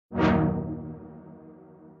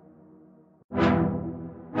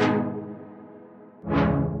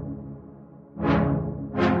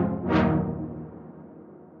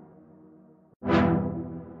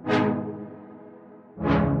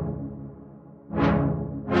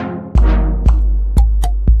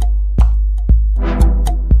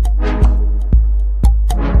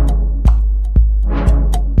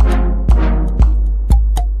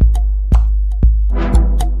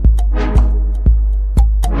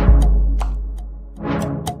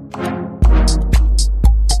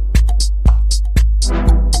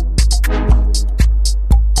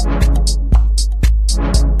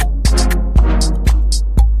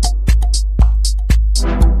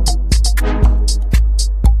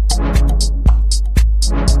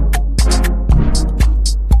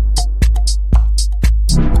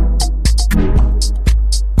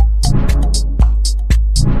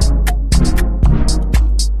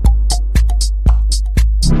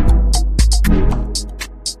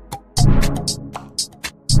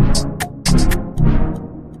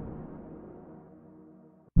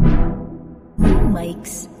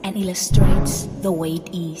illustrates the way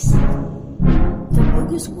it is. The book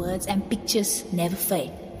whose words and pictures never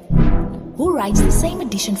fade, who writes the same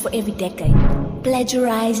edition for every decade,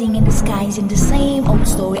 plagiarizing and disguising the same old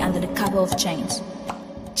story under the cover of chains.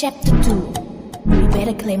 Chapter 2, you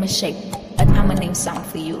better claim a shape, but I'ma name some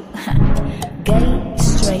for you. Gay,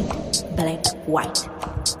 straight, black, white.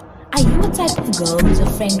 Are you a type of girl who's a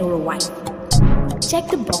friend or a wife? Check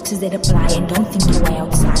the boxes that apply and don't think your way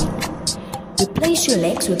outside. Replace your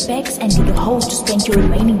legs with pegs and dig a hole to spend your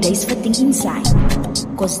remaining days fitting inside.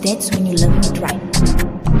 Cause that's when you're living it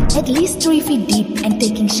right. At least 3 feet deep and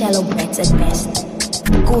taking shallow breaths at best.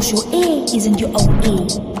 Because your air isn't your own air,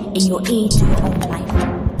 and your air to your own life.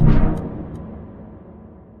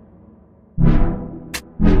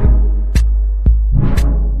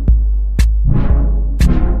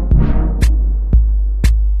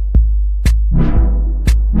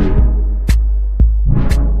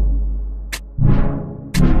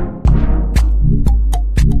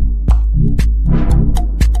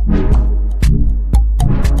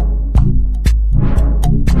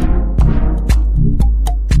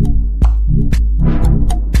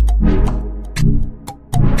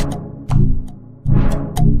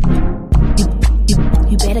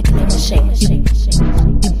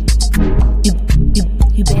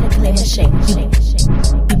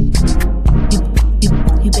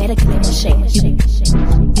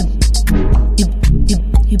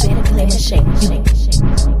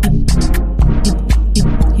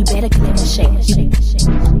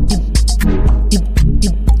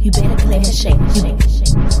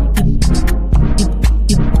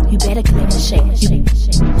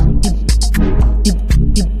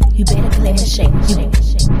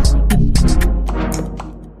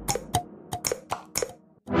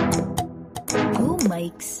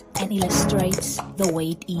 Makes and illustrates the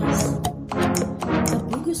way it is. The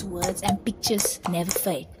book whose words and pictures never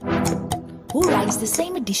fade, who writes the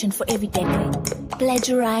same edition for every decade,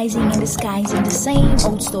 plagiarizing and disguising the same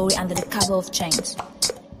old story under the cover of chains.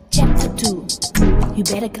 Chapter 2, you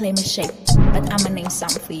better claim a shape, but I'ma name some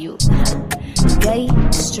for you. Gay,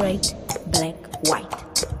 straight, black, white.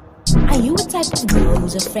 Are you a type of girl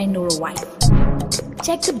who's a friend or a wife?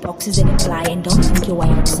 Check the boxes that apply and don't think your way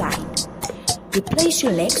outside. Replace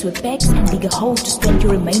your legs with pegs and dig a hole to spend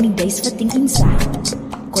your remaining days fitting inside.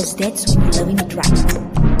 Cause that's when you're living it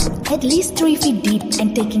right. At least 3 feet deep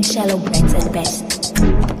and taking shallow breaths at best.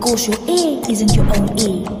 Because your air isn't your own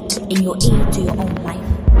air, and your air to your own life.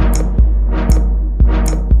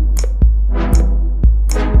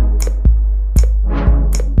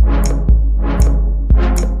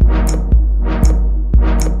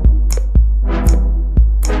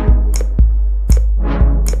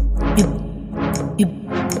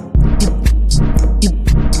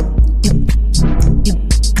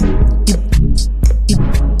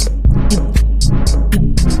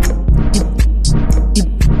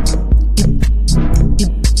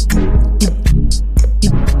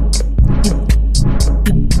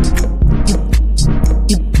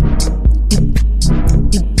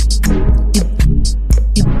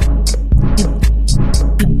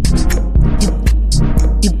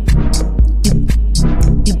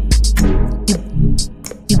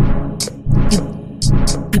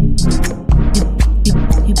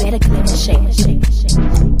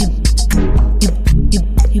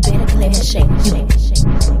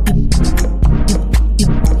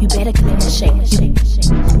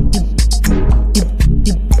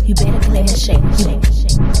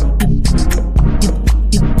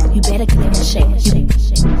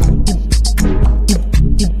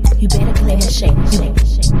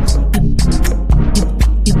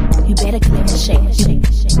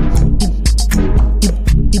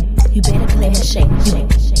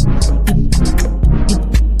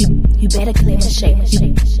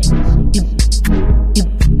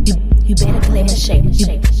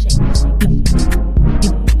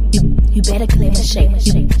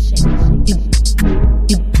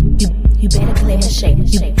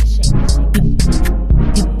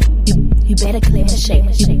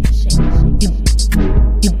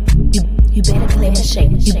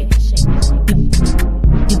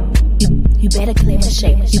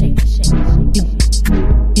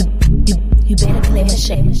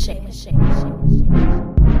 Shame.